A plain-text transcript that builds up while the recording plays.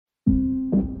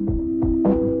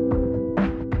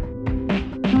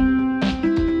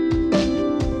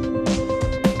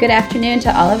Good afternoon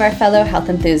to all of our fellow health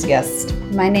enthusiasts.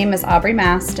 My name is Aubrey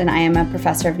Mast, and I am a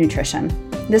professor of nutrition.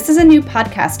 This is a new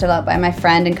podcast developed by my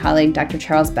friend and colleague, Dr.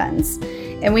 Charles Benz,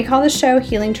 and we call the show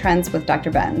Healing Trends with Dr.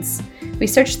 Benz. We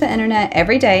search the internet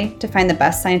every day to find the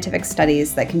best scientific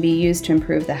studies that can be used to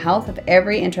improve the health of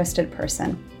every interested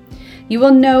person. You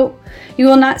will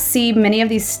not see many of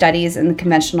these studies in the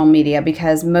conventional media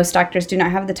because most doctors do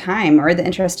not have the time or the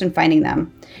interest in finding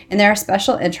them. And there are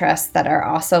special interests that are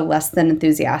also less than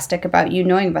enthusiastic about you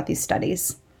knowing about these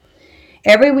studies.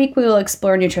 Every week we will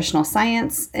explore nutritional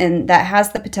science, and that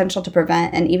has the potential to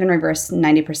prevent and even reverse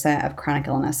 90% of chronic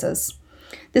illnesses.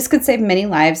 This could save many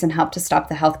lives and help to stop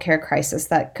the healthcare crisis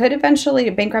that could eventually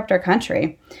bankrupt our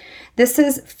country. This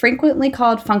is frequently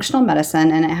called functional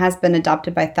medicine, and it has been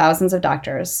adopted by thousands of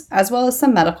doctors, as well as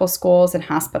some medical schools and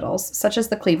hospitals, such as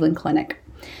the Cleveland Clinic.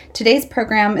 Today's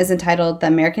program is entitled The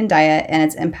American Diet and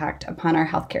Its Impact Upon Our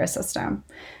Healthcare System.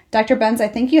 Dr. Benz, I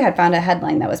think you had found a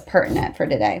headline that was pertinent for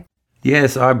today.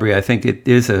 Yes, Aubrey, I think it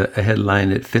is a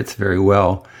headline that fits very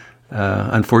well.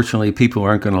 Unfortunately, people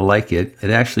aren't going to like it. It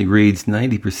actually reads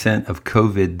 90% of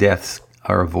COVID deaths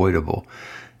are avoidable.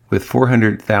 With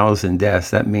 400,000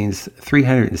 deaths, that means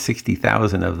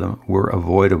 360,000 of them were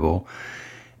avoidable.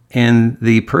 And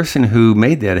the person who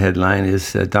made that headline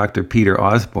is Dr. Peter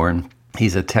Osborne.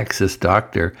 He's a Texas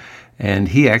doctor, and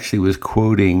he actually was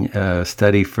quoting a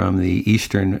study from the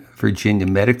Eastern Virginia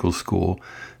Medical School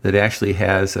that actually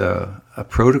has a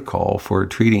protocol for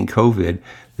treating COVID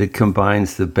that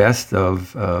combines the best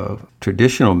of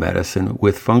traditional medicine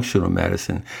with functional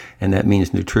medicine. And that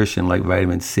means nutrition like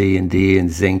vitamin C and D and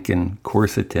zinc and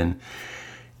quercetin.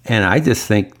 And I just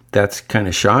think that's kind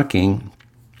of shocking.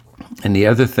 And the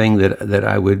other thing that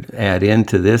I would add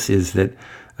into this is that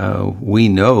we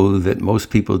know that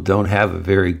most people don't have a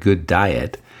very good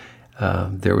diet.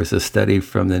 There was a study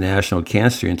from the National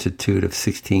Cancer Institute of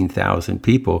 16,000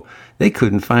 people. They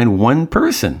couldn't find one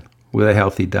person with a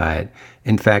healthy diet.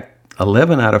 In fact,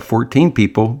 11 out of 14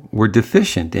 people were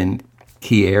deficient in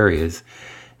key areas.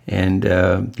 And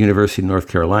University of North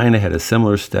Carolina had a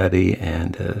similar study,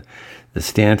 and the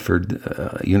Stanford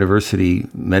University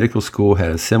Medical School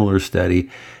had a similar study.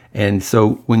 And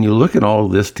so when you look at all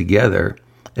of this together,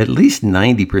 at least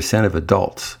 90% of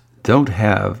adults don't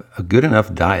have a good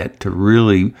enough diet to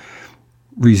really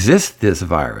resist this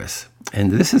virus.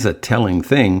 And this is a telling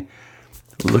thing.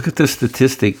 Look at the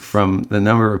statistic from the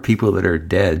number of people that are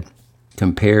dead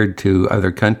compared to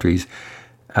other countries.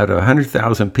 Out of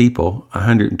 100,000 people,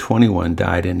 121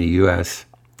 died in the U.S.,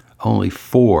 only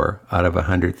 4 out of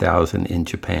 100,000 in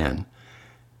Japan.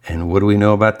 And what do we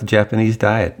know about the Japanese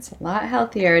diet? It's a lot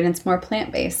healthier and it's more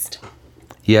plant-based.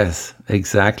 Yes,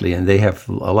 exactly. And they have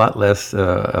a lot less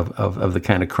of the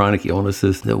kind of chronic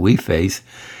illnesses that we face.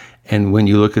 And when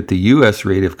you look at the U.S.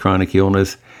 rate of chronic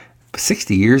illness,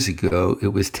 60 years ago, it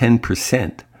was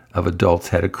 10% of adults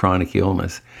had a chronic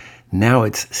illness. Now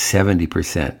it's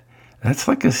 70%. That's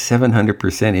like a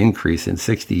 700% increase in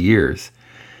 60 years.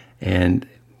 And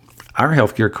our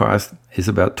healthcare cost is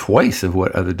about twice of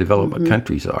what other development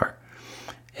countries are.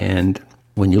 And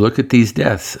when you look at these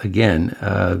deaths, again,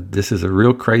 this is a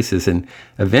real crisis. And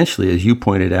eventually, as you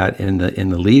pointed out in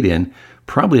the lead-in,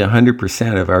 probably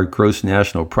 100% of our gross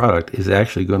national product is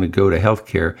actually going to go to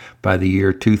healthcare by the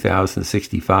year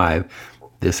 2065.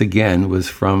 This, again, was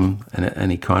from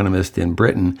an economist in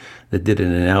Britain that did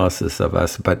an analysis of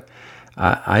us. But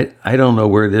I don't know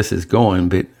where this is going,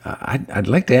 but I'd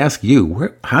like to ask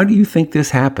you, how do you think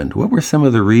this happened? What were some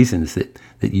of the reasons that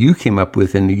you came up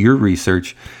with in your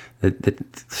research that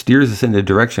steers us in the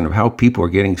direction of how people are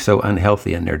getting so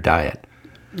unhealthy in their diet?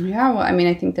 Yeah, well, I mean,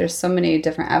 I think there's so many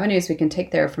different avenues we can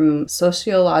take there, from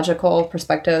sociological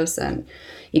perspectives and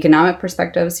economic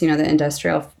perspectives. You know, the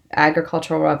industrial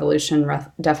agricultural revolution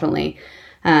definitely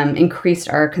increased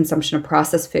our consumption of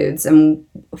processed foods, and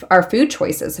our food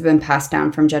choices have been passed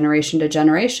down from generation to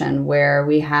generation, where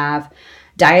we have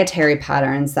dietary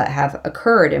patterns that have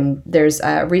occurred. And there's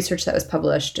research that was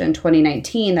published in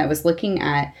 2019 that was looking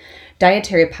at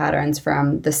dietary patterns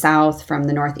from the South, from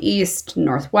the Northeast,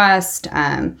 Northwest,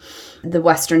 the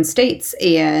Western states,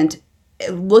 and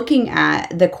looking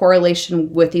at the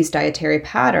correlation with these dietary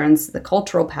patterns, the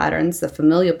cultural patterns, the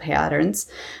familial patterns,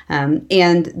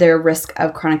 and their risk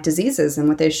of chronic diseases. And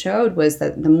what they showed was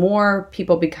that the more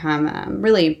people become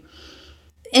really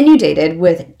inundated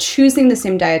with choosing the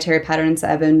same dietary patterns that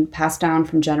have been passed down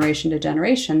from generation to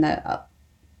generation, that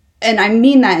and I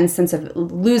mean that in the sense of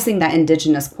losing that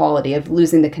indigenous quality, of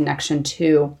losing the connection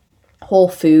to whole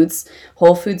food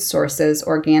sources,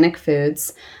 organic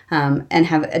foods, and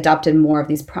have adopted more of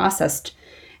these processed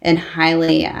and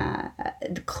highly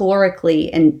calorically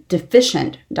and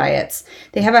deficient diets,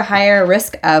 they have a higher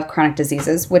risk of chronic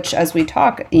diseases, which, as we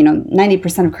talk,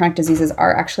 90% of chronic diseases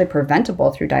are actually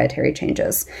preventable through dietary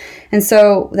changes. And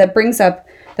so that brings up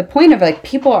the point of like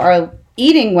people are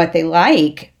eating what they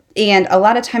like. And a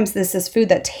lot of times this is food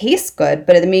that tastes good,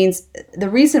 but it means the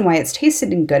reason why it's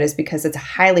tasting good is because it's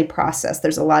highly processed.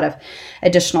 There's a lot of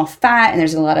additional fat and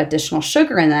there's a lot of additional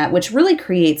sugar in that, which really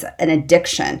creates an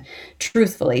addiction,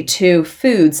 truthfully, to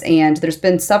foods. And there's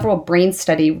been several brain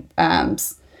studies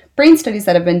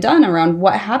that have been done around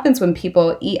what happens when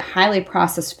people eat highly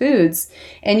processed foods.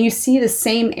 And you see the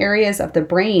same areas of the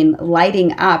brain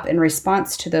lighting up in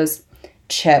response to those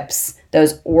chips,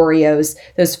 those Oreos,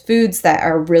 those foods that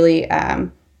are really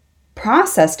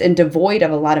processed and devoid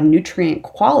of a lot of nutrient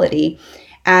quality,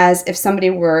 as if somebody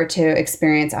were to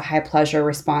experience a high pleasure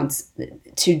response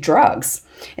to drugs.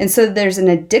 And so there's an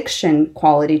addiction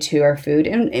quality to our food.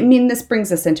 And I mean, this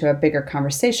brings us into a bigger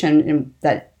conversation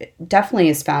that definitely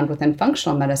is found within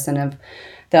functional medicine of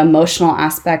the emotional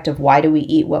aspect of why do we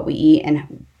eat what we eat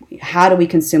and how do we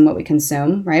consume what we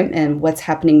consume, right? And what's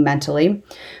happening mentally.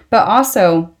 But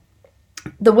also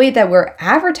the way that we're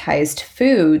advertised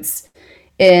foods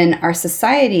in our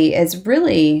society is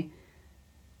really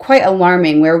quite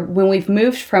alarming, where when we've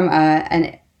moved from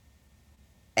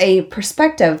a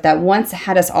perspective that once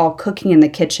had us all cooking in the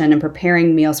kitchen and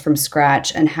preparing meals from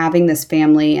scratch and having this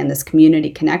family and this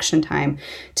community connection time,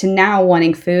 to now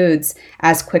wanting foods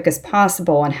as quick as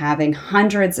possible and having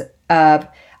hundreds of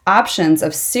options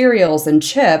of cereals and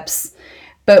chips.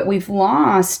 But we've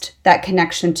lost that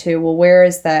connection to, well, where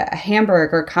is the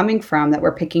hamburger coming from that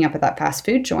we're picking up at that fast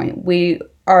food joint? We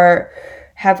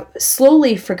have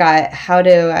slowly forgot how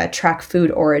to track food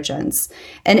origins.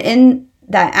 And in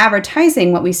that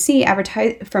advertising, what we see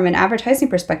from an advertising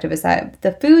perspective is that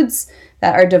the foods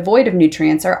that are devoid of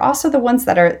nutrients are also the ones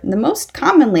that are the most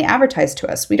commonly advertised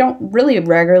to us. We don't really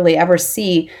regularly ever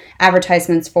see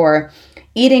advertisements for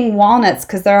eating walnuts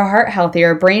because they're heart healthy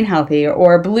or brain healthy,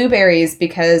 or blueberries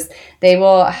because they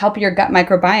will help your gut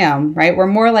microbiome, right? We're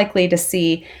more likely to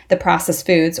see the processed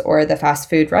foods or the fast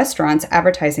food restaurants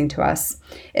advertising to us.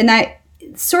 And that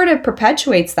sort of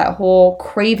perpetuates that whole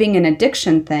craving and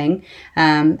addiction thing,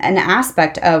 an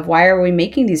aspect of why are we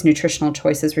making these nutritional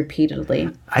choices repeatedly?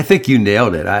 I think you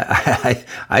nailed it.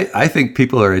 I think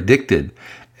people are addicted.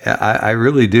 I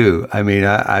really do. I mean,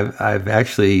 I've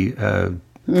actually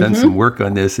done some work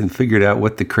on this and figured out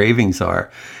what the cravings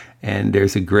are. And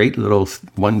there's a great little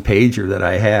one-pager that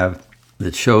I have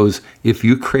that shows if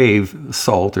you crave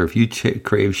salt or if you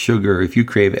crave sugar, or if you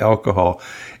crave alcohol.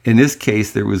 In this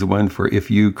case, there was one for if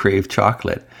you crave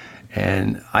chocolate.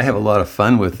 And I have a lot of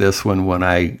fun with this one when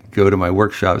I go to my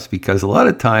workshops, because a lot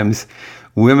of times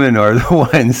women are the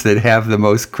ones that have the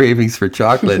most cravings for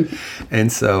chocolate.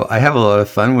 And so I have a lot of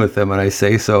fun with them. And I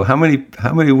say, so how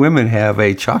many women have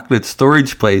a chocolate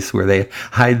storage place where they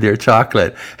hide their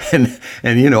chocolate? And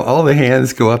all the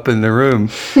hands go up in the room.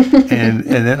 and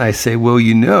then I say, well,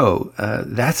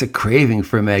 that's a craving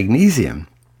for magnesium.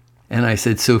 And I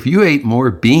said, so if you ate more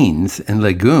beans and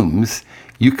legumes,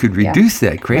 you could reduce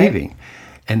that craving. Right.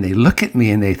 And they look at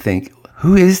me and they think,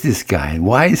 who is this guy and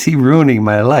why is he ruining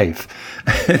my life?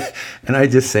 And I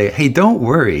just say, hey, don't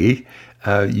worry.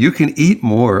 You can eat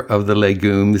more of the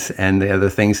legumes and the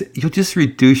other things. You'll just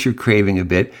reduce your craving a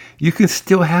bit. You can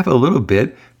still have a little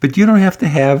bit, but you don't have to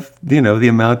have, the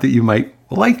amount that you might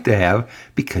like to have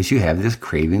because you have this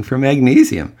craving for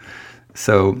magnesium.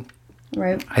 So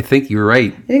right. I think you're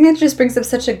right. I think that just brings up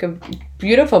such a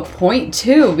beautiful point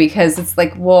too, because it's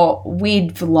like, well, we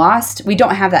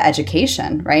don't have that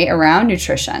education, right, around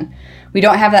nutrition. We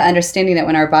don't have that understanding that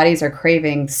when our bodies are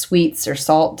craving sweets or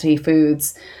salty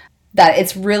foods, that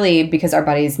it's really because our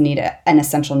bodies need an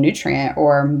essential nutrient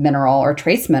or mineral or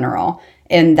trace mineral.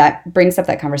 And that brings up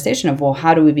that conversation of, well,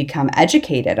 how do we become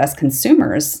educated as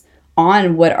consumers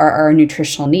on what are our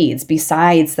nutritional needs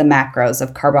besides the macros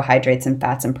of carbohydrates and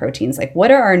fats and proteins? Like,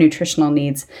 what are our nutritional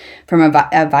needs from a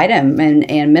vitamin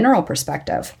and mineral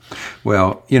perspective?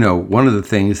 Well, one of the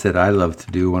things that I love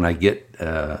to do when I get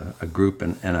a group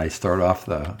and I start off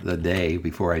the day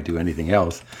before I do anything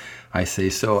else, I say,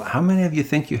 so how many of you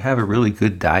think you have a really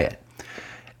good diet?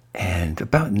 And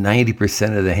about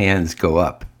 90% of the hands go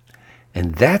up.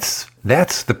 And that's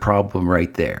the problem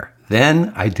right there.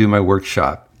 Then I do my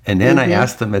workshop. And then I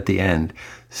ask them at the end,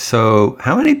 so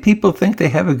how many people think they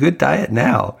have a good diet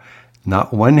now?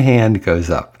 Not one hand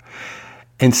goes up.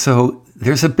 And so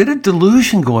there's a bit of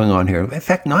delusion going on here. In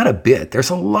fact, not a bit. There's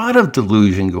a lot of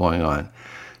delusion going on.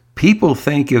 People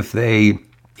think if they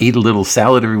eat a little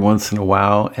salad every once in a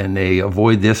while and they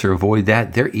avoid this or avoid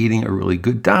that, they're eating a really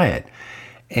good diet.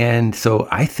 And so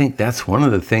I think that's one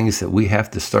of the things that we have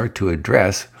to start to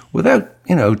address without,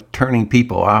 turning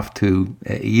people off to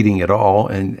eating at all.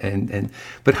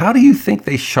 But how do you think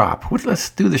they shop? Let's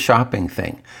do the shopping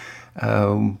thing.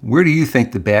 Where do you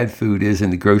think the bad food is in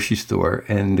the grocery store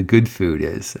and the good food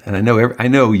is? And I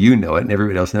know you know it and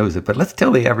everybody else knows it, but let's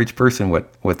tell the average person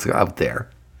what's out there.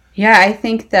 Yeah, I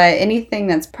think that anything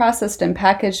that's processed and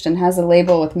packaged and has a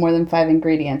label with more than 5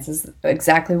 ingredients is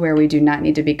exactly where we do not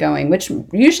need to be going, which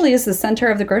usually is the center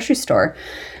of the grocery store.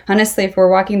 Honestly, if we're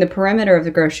walking the perimeter of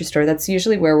the grocery store, that's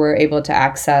usually where we're able to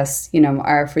access,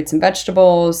 our fruits and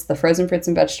vegetables, the frozen fruits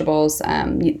and vegetables,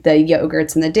 the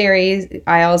yogurts and the dairy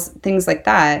aisles, things like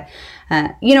that.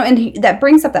 And that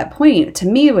brings up that point to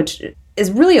me, which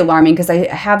is really alarming because I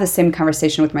have the same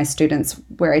conversation with my students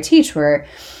where I teach, where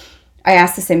I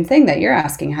ask the same thing that you're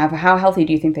asking, how healthy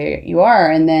do you think that you are?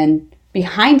 And then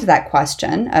behind that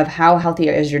question of how healthy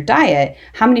is your diet,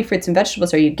 how many fruits and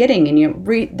vegetables are you getting?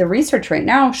 And the research right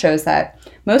now shows that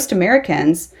most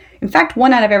Americans, in fact,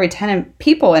 1 out of every 10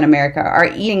 people in America are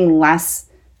eating less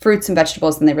fruits and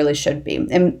vegetables than they really should be.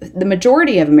 And the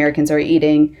majority of Americans are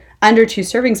eating under 2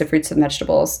 servings of fruits and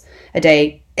vegetables a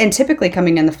day, and typically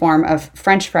coming in the form of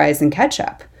French fries and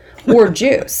ketchup or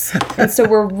juice. And so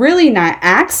we're really not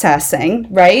accessing,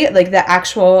 right, like the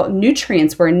actual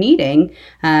nutrients we're needing.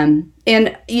 And,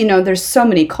 there's so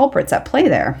many culprits at play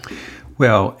there.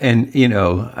 Well, and,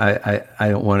 I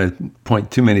don't want to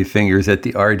point too many fingers at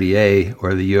the RDA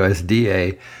or the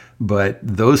USDA, but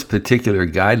those particular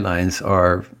guidelines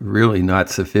are really not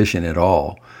sufficient at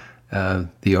all.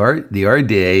 The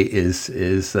RDA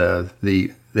is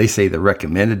they say the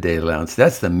recommended daily allowance.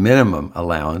 That's the minimum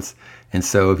allowance. And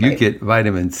so if you get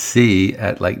vitamin C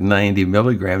at like 90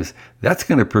 milligrams, that's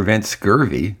going to prevent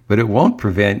scurvy, but it won't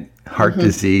prevent heart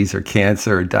disease or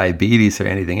cancer or diabetes or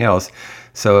anything else.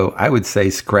 So I would say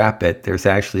scrap it. There's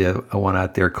actually a one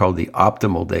out there called the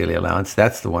optimal daily allowance.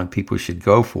 That's the one people should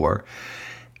go for.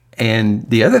 And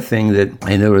the other thing that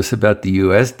I notice about the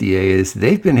USDA is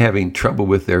they've been having trouble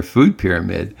with their food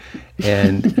pyramid.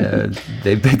 And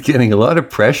they've been getting a lot of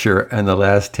pressure in the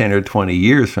last 10 or 20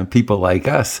 years from people like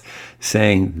us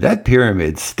saying that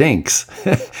pyramid stinks.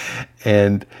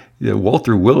 And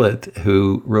Walter Willett,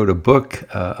 who wrote a book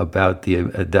about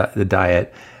the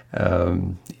diet,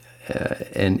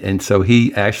 and so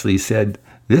he actually said,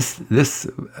 This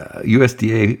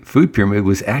USDA food pyramid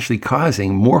was actually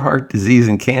causing more heart disease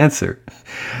and cancer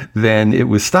than it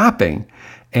was stopping.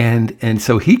 And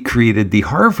so he created the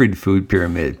Harvard food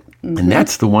pyramid. And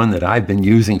that's the one that I've been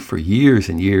using for years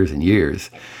and years and years.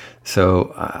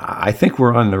 So I think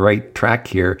we're on the right track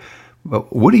here.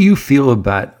 But what do you feel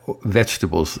about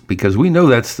vegetables? Because we know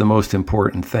that's the most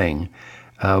important thing.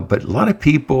 But a lot of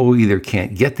people either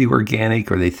can't get the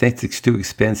organic or they think it's too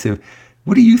expensive.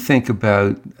 What do you think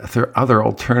about other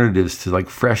alternatives to like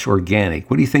fresh organic?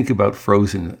 What do you think about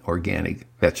frozen organic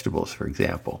vegetables, for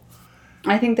example?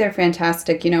 I think they're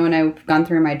fantastic. When I've gone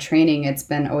through my training, it's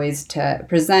been always to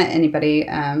present anybody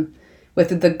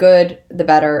with the good, the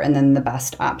better, and then the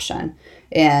best option.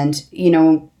 And,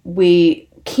 we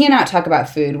cannot talk about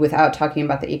food without talking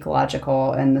about the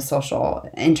ecological and the social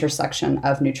intersection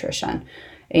of nutrition.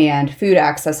 And food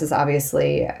access is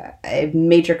obviously a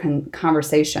major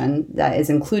conversation that is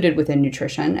included within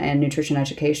nutrition and nutrition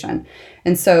education.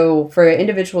 And so for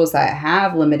individuals that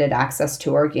have limited access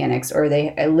to organics, or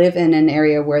they live in an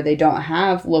area where they don't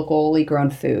have locally grown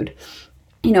food,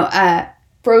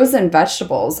 frozen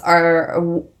vegetables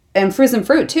and frozen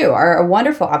fruit too are a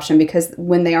wonderful option, because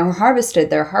when they are harvested,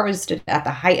 they're harvested at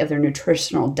the height of their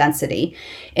nutritional density,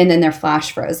 and then they're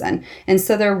flash frozen. And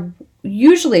so they're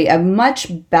usually a much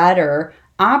better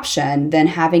option than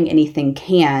having anything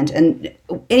canned. And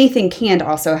anything canned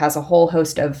also has a whole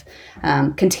host of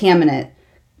contaminant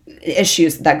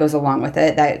issues that goes along with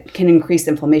it that can increase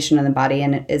inflammation in the body,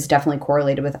 and it is definitely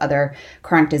correlated with other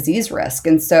chronic disease risk.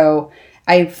 And so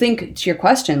I think, to your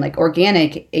question, like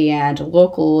organic and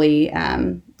locally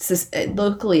attained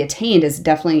is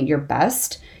definitely your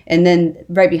best. And then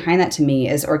right behind that to me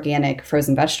is organic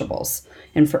frozen vegetables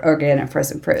and for organic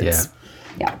frozen fruits.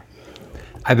 Yeah.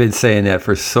 I've been saying that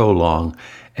for so long.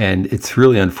 And it's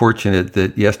really unfortunate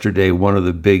that yesterday one of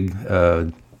the big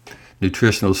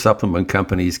nutritional supplement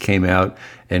companies came out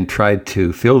and tried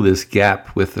to fill this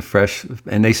gap with the fresh,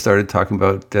 and they started talking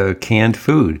about canned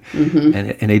food.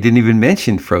 And they didn't even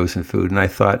mention frozen food. And I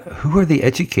thought, who are the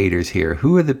educators here?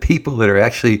 Who are the people that are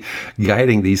actually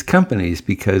guiding these companies?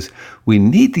 Because we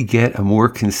need to get a more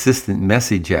consistent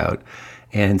message out.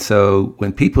 And so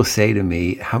when people say to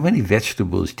me, how many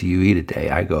vegetables do you eat a day?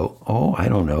 I go, oh, I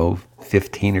don't know,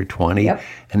 15 or 20. Yep.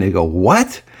 And they go,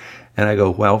 what? And I go,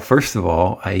 well, first of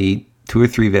all, I eat 2 or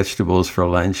 3 vegetables for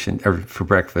lunch or for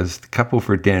breakfast, a couple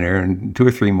for dinner, and 2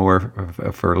 or 3 more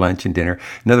for lunch and dinner.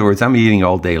 In other words, I'm eating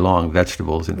all day long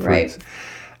vegetables and fruits. Right.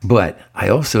 But I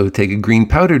also take a green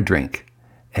powder drink.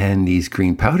 And these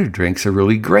green powder drinks are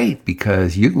really great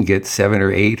because you can get 7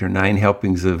 or 8 or 9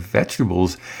 helpings of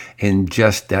vegetables in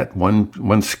just that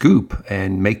one scoop,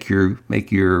 and make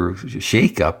your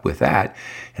shake up with that.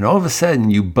 And all of a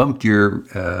sudden, you bumped your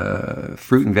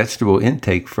fruit and vegetable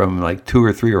intake from like 2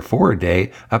 or 3 or 4 a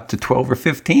day up to 12 or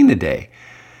 15 a day.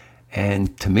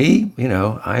 And to me,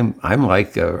 I'm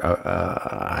like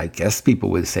I guess people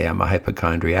would say I'm a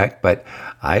hypochondriac, but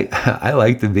I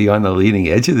like to be on the leading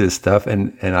edge of this stuff,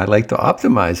 and I like to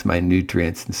optimize my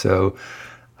nutrients. And so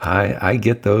I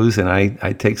get those, and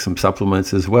I take some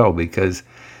supplements as well, because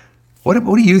what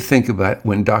do you think about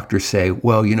when doctors say,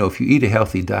 well, if you eat a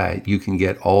healthy diet, you can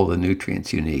get all the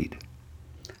nutrients you need?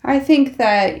 I think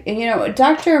that,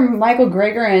 Dr. Michael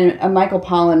Greger and Michael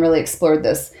Pollan really explored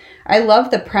this. I love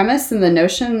the premise and the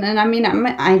notion, and I'm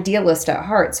an idealist at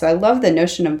heart, so I love the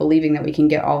notion of believing that we can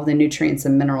get all of the nutrients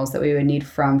and minerals that we would need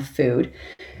from food.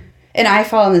 And I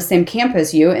fall in the same camp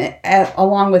as you,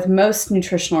 along with most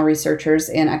nutritional researchers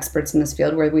and experts in this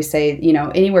field, where we say,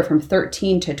 anywhere from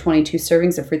 13 to 22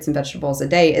 servings of fruits and vegetables a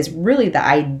day is really the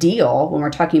ideal when we're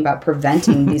talking about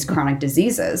preventing these chronic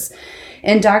diseases.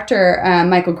 And Dr.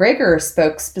 Michael Greger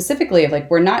spoke specifically of,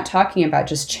 we're not talking about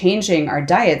just changing our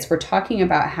diets. We're talking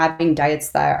about having diets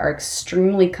that are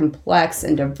extremely complex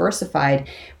and diversified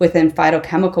within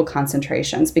phytochemical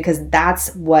concentrations, because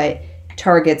that's what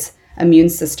targets immune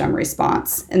system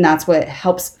response. And that's what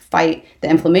helps fight the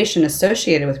inflammation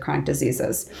associated with chronic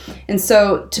diseases. And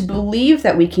so to believe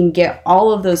that we can get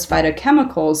all of those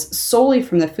phytochemicals solely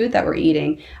from the food that we're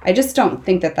eating, I just don't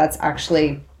think that that's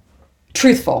actually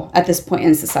truthful at this point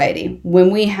in society.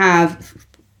 When we have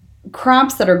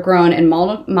crops that are grown in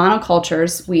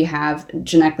monocultures, we have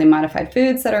genetically modified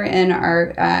foods that are in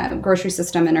our grocery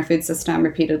system and our food system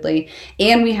repeatedly,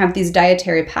 and we have these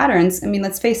dietary patterns. I mean,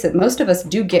 let's face it, most of us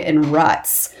do get in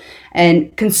ruts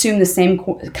and consume the same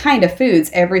kind of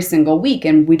foods every single week,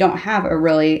 and we don't have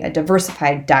a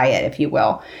diversified diet, if you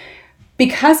will.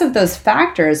 Because of those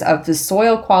factors of the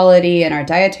soil quality and our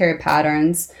dietary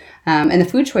patterns, and the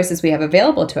food choices we have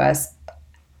available to us,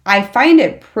 I find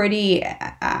it pretty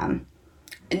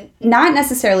not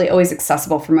necessarily always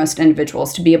accessible for most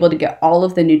individuals to be able to get all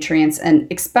of the nutrients,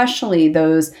 and especially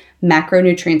those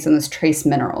macronutrients and those trace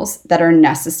minerals that are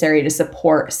necessary to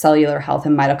support cellular health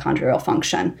and mitochondrial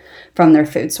function from their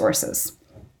food sources.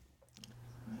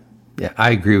 Yeah,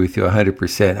 I agree with you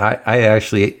 100%. I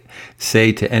actually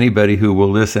say to anybody who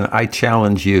will listen, I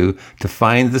challenge you to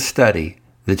find the study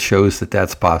that shows that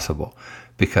that's possible,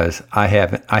 because I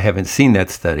haven't seen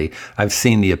that study. I've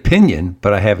seen the opinion,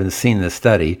 but I haven't seen the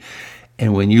study.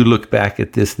 And when you look back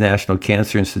at this National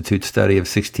Cancer Institute study of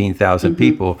 16,000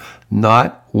 people,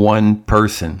 not one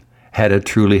person had a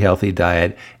truly healthy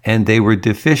diet, and they were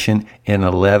deficient in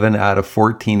 11 out of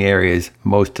 14 areas,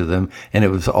 most of them, and it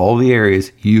was all the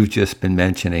areas you've just been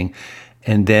mentioning.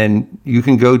 And then you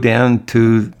can go down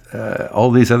to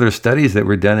all these other studies that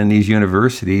were done in these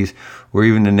universities, or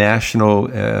even the national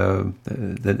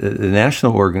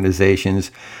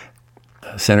organizations,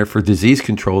 Center for Disease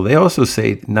Control. They also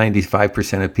say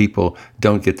 95% of people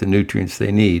don't get the nutrients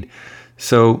they need.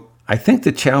 So I think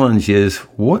the challenge is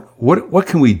what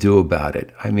can we do about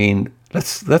it? I mean,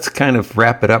 let's kind of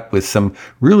wrap it up with some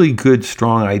really good,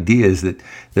 strong ideas that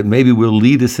maybe will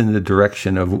lead us in the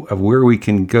direction of where we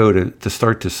can go to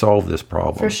start to solve this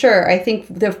problem. For sure. I think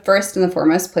the first and the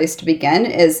foremost place to begin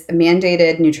is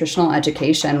mandated nutritional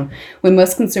education. When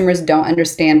most consumers don't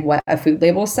understand what a food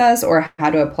label says or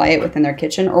how to apply it within their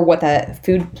kitchen, or what the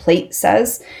food plate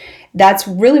says, that's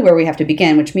really where we have to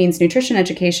begin, which means nutrition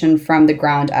education from the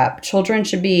ground up. Children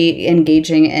should be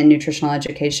engaging in nutritional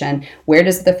education. Where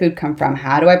does the food come from?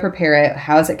 How do I prepare it?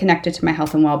 How is it connected to my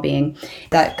health and well-being?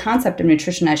 That concept of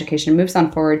nutrition education moves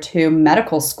on forward to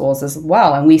medical schools as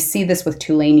well. And we see this with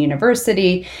Tulane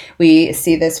University. We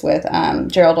see this with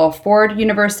Gerald R. Ford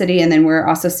University. And then we're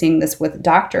also seeing this with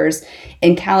doctors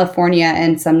in California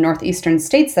and some northeastern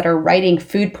states that are writing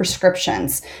food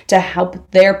prescriptions to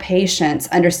help their patients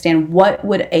understand what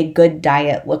would a good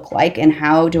diet look like, and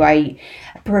how do I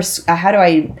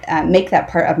make that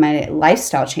part of my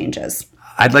lifestyle changes.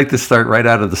 I'd like to start right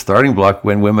out of the starting block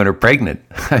when women are pregnant.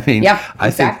 I mean, Yeah, exactly. I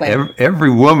exactly. think every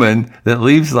woman that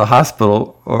leaves the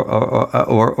hospital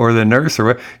or the nurse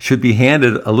should be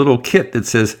handed a little kit that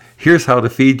says, here's how to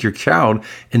feed your child.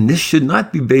 And this should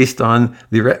not be based on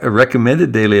the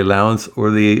recommended daily allowance or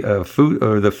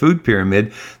the food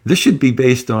pyramid. This should be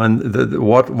based on the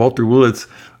Walter Willett's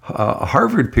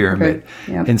Harvard pyramid.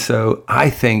 Okay. Yep. And so I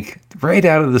think right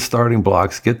out of the starting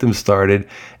blocks, get them started,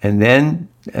 and then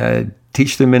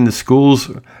teach them in the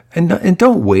schools, and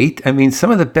don't wait. I mean,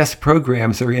 some of the best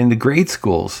programs are in the grade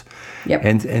schools. Yep.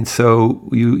 And so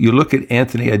you look at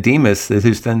Anthony Ademus,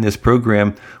 who's done this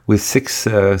program with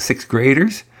sixth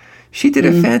graders. She did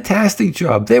a fantastic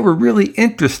job. They were really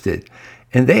interested,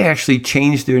 and they actually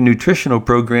changed their nutritional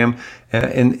program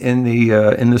in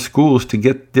the schools to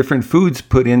get different foods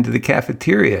put into the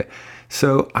cafeteria.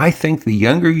 So I think the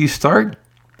younger you start,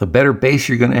 the better base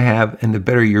you're going to have, and the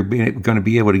better you're going to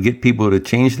be able to get people to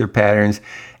change their patterns.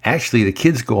 Actually, the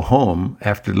kids go home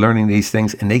after learning these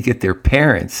things, and they get their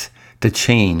parents to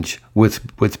change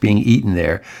what's being eaten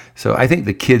there. So I think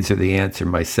the kids are the answer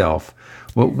myself.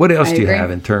 Well, what else do you have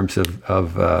in terms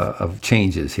of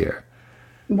changes here?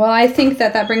 Well, I think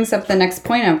that brings up the next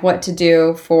point of what to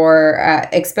do for,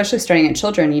 especially starting at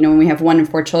children. You know, when we have 1 in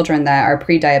 4 children that are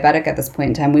pre-diabetic at this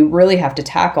point in time, we really have to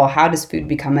tackle how does food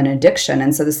become an addiction.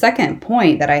 And so the second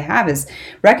point that I have is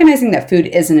recognizing that food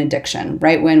is an addiction,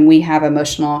 right? When we have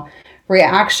emotional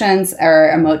reactions or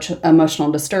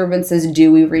emotional disturbances,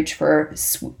 do we reach for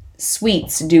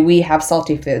sweets? Do we have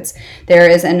salty foods? There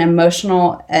is an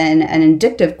emotional and an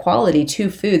addictive quality to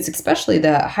foods, especially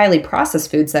the highly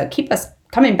processed foods that keep us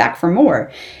coming back for more.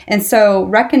 And so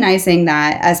recognizing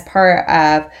that as part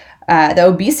of the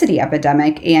obesity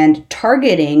epidemic and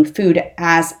targeting food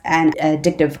as an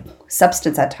addictive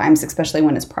substance at times, especially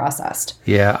when it's processed.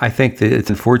 Yeah, I think that it's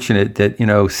unfortunate that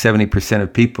 70%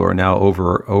 of people are now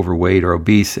overweight or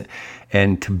obese.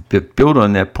 And to build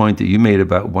on that point that you made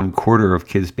about 1/4 of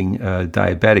kids being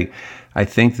diabetic, I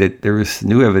think that there is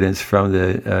new evidence from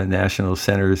the National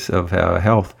Centers of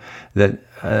Health that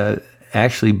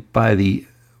actually by the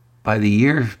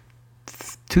year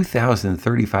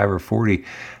 2035 or 40,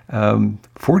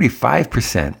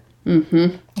 45%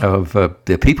 of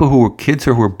the people kids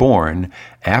who were born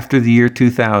after the year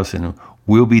 2000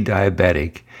 will be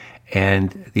diabetic,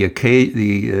 and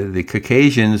the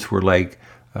Caucasians were like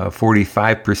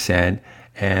 45%,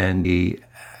 and the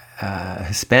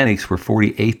Hispanics were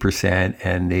 48%,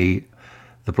 and the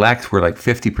blacks were like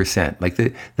 50%. Like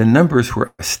the numbers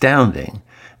were astounding.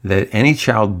 That any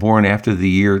child born after the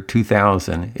year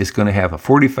 2000 is going to have a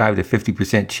 45 to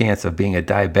 50% chance of being a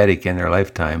diabetic in their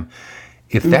lifetime.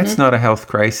 If that's not a health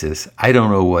crisis, I don't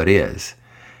know what is.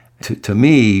 To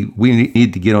me, we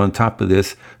need to get on top of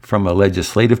this from a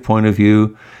legislative point of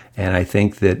view. And I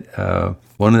think that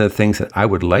one of the things that I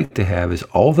would like to have is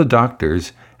all the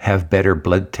doctors have better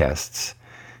blood tests.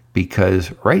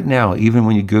 Because right now, even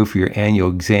when you go for your annual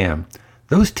exam,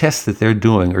 those tests that they're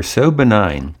doing are so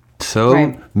benign,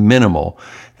 so minimal.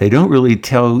 They don't really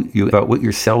tell you about what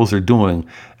your cells are doing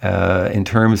in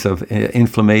terms of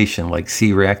inflammation, like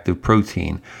C-reactive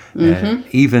protein.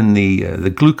 Even the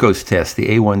glucose test, the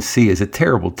A1C, is a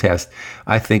terrible test.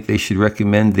 I think they should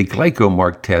recommend the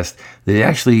GlycoMark test that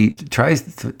actually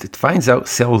finds out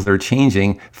cells that are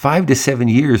changing 5 to 7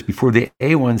 years before the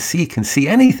A1C can see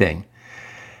anything.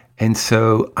 And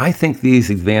so I think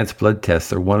these advanced blood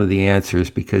tests are one of the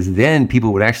answers, because then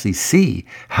people would actually see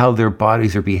how their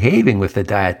bodies are behaving with the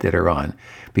diet that are on,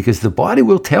 because the body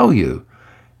will tell you.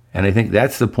 And I think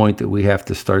that's the point that we have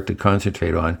to start to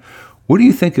concentrate on. What do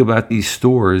you think about these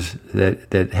stores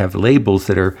that have labels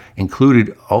that are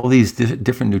included all these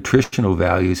different nutritional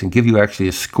values and give you actually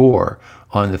a score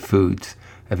on the foods?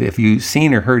 Have you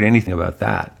seen or heard anything about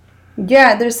that?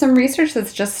 Yeah, there's some research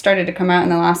that's just started to come out in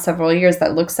the last several years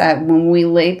that looks at when we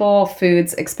label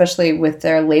foods, especially with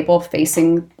their label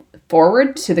facing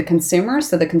forward to the consumer,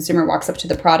 so the consumer walks up to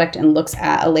the product and looks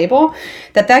at a label,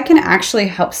 that can actually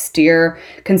help steer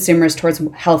consumers towards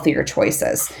healthier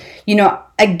choices.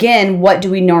 Again, what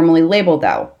do we normally label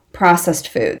though? Processed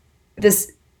food.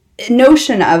 This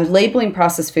notion of labeling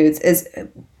processed foods is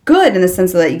good in the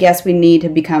sense that, yes, we need to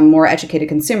become more educated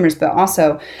consumers, but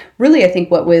also really I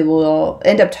think what we will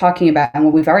end up talking about, and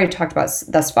what we've already talked about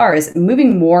thus far, is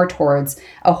moving more towards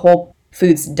a whole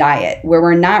foods diet, where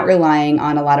we're not relying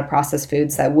on a lot of processed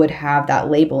foods that would have that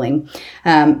labeling.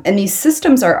 And these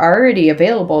systems are already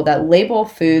available that label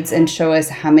foods and show us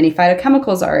how many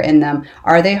phytochemicals are in them.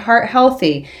 Are they heart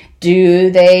healthy? Do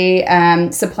they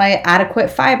supply adequate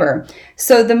fiber?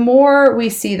 So the more we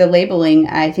see the labeling,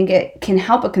 I think it can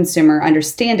help a consumer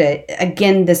understand it.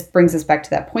 Again, this brings us back to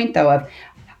that point, though, of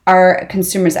are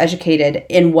consumers educated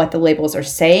in what the labels are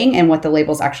saying and what the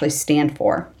labels actually stand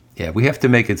for? Yeah, we have to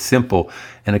make it simple.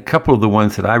 And a couple of the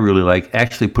ones that I really like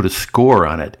actually put a score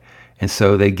on it. And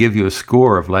so they give you a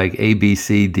score of like A, B,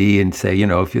 C, D, and say,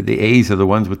 if the A's are the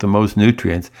ones with the most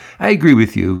nutrients. I agree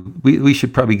with you. We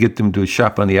should probably get them to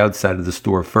shop on the outside of the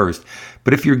store first.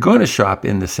 But if you're going to shop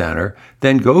in the center,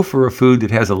 then go for a food that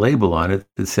has a label on it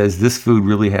that says this food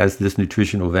really has this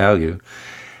nutritional value.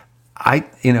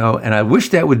 And I wish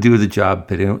that would do the job,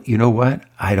 but you know what?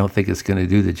 I don't think it's going to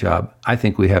do the job. I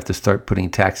think we have to start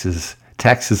putting taxes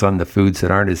on the foods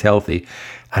that aren't as healthy.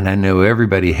 And I know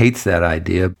everybody hates that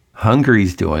idea.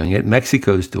 Hungary's doing it.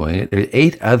 Mexico's doing it. There are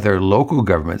 8 other local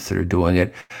governments that are doing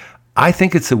it. I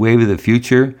think it's a wave of the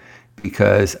future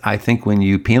because I think when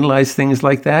you penalize things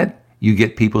like that, you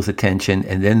get people's attention,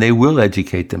 and then they will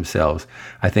educate themselves.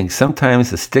 I think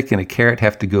sometimes a stick and a carrot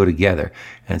have to go together.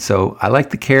 And so I like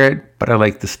the carrot, but I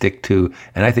like the stick too.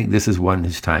 And I think this is one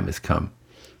whose time has come.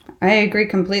 I agree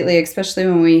completely, especially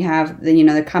when we have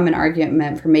the common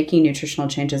argument for making nutritional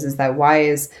changes is that why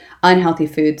is unhealthy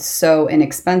food so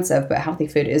inexpensive, but healthy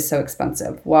food is so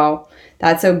expensive? Well,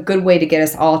 that's a good way to get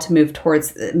us all to move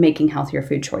towards making healthier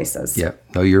food choices. Yeah,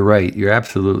 no, you're right. You're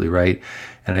absolutely right.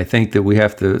 And I think that we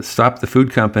have to stop the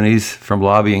food companies from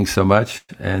lobbying so much,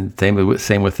 and same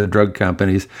with the drug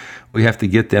companies. We have to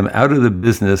get them out of the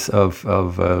business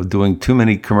of doing too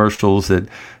many commercials that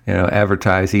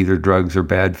advertise either drugs or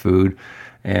bad food.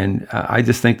 And I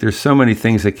just think there's so many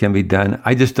things that can be done.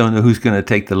 I just don't know who's going to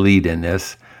take the lead in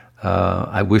this.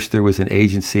 I wish there was an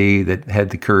agency that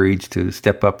had the courage to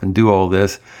step up and do all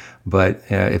this. But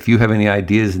if you have any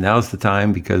ideas, now's the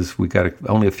time, because we got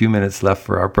only a few minutes left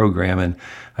for our program, and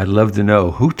I'd love to know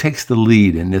who takes the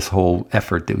lead in this whole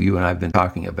effort that you and I have been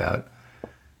talking about.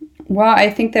 Well,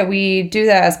 I think that we do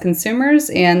that as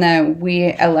consumers, and that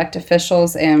we elect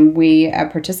officials, and we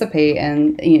participate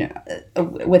in,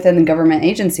 within the government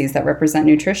agencies that represent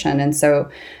nutrition. And so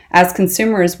as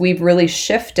consumers, we've really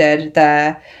shifted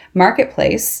the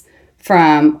marketplace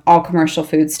from all commercial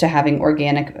foods to having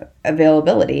organic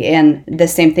availability. And the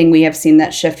same thing, we have seen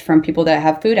that shift from people that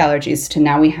have food allergies to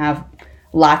now we have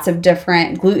lots of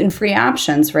different gluten-free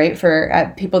options, right,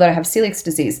 for people that have celiac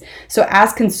disease. So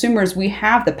as consumers, we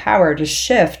have the power to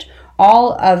shift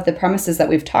all of the premises that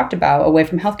we've talked about away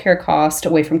from healthcare cost,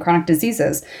 away from chronic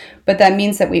diseases. But that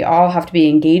means that we all have to be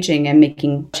engaging and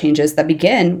making changes that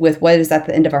begin with what is at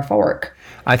the end of our fork.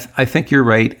 I think you're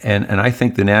right, and I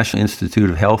think the National Institute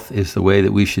of Health is the way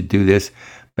that we should do this.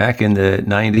 Back in the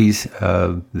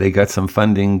 90s, they got some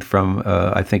funding from,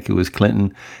 I think it was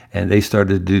Clinton, and they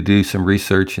started to do some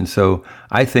research. And so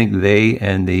I think they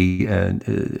and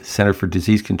the Center for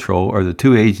Disease Control are the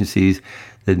two agencies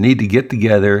that need to get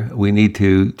together. We need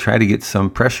to try to get some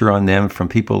pressure on them from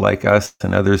people like us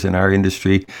and others in our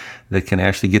industry that can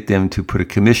actually get them to put a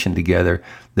commission together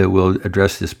that will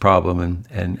address this problem.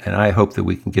 And I hope that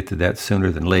we can get to that sooner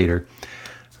than later.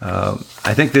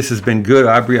 I think this has been good,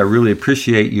 Aubrey. I really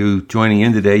appreciate you joining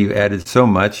in today. You added so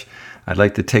much. I'd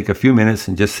like to take a few minutes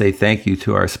and just say thank you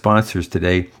to our sponsors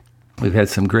today. We've had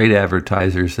some great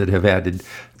advertisers that have added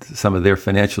some of their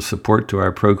financial support to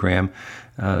our program.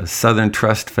 Southern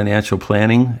Trust Financial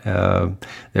Planning.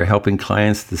 They're helping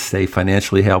clients to stay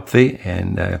financially healthy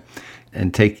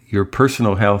and take your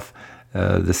personal health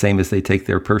the same as they take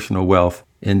their personal wealth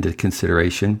into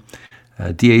consideration.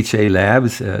 DHA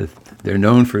Labs, they're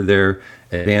known for their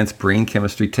advanced brain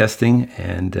chemistry testing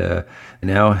and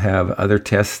now have other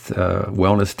tests,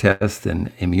 wellness tests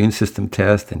and immune system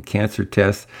tests and cancer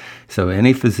tests. So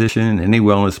any physician, any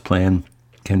wellness plan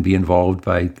can be involved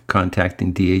by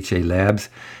contacting DHA Labs,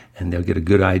 and they'll get a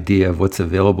good idea of what's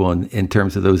available in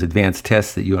terms of those advanced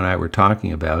tests that you and I were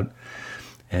talking about.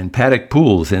 And Paddock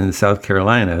Pools in South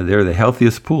Carolina, they're the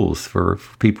healthiest pools for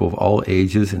people of all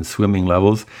ages and swimming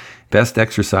levels. Best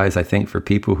exercise, I think, for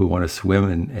people who want to swim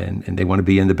and they want to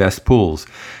be in the best pools.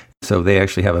 So they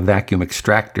actually have a vacuum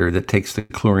extractor that takes the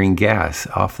chlorine gas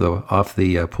off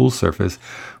the pool surface,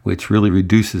 which really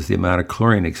reduces the amount of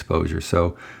chlorine exposure.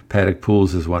 So Paddock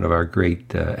Pools is one of our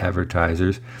great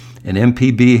advertisers. And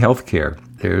MPB Healthcare,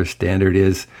 their standard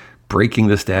is breaking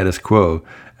the status quo.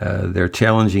 They're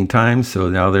challenging times, so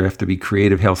now there have to be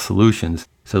creative health solutions.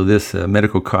 So this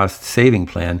medical cost saving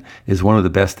plan is one of the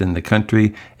best in the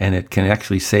country, and it can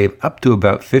actually save up to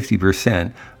about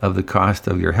 50% of the cost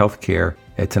of your health care.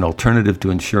 It's an alternative to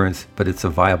insurance, but it's a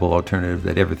viable alternative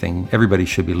that everybody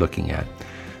should be looking at.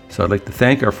 So I'd like to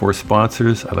thank our 4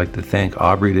 sponsors. I'd like to thank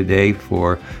Aubrey today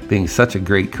for being such a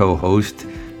great co-host.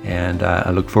 And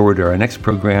I look forward to our next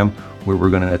program where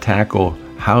we're going to tackle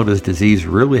how does disease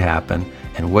really happen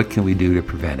and what can we do to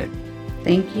prevent it.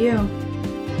 Thank you.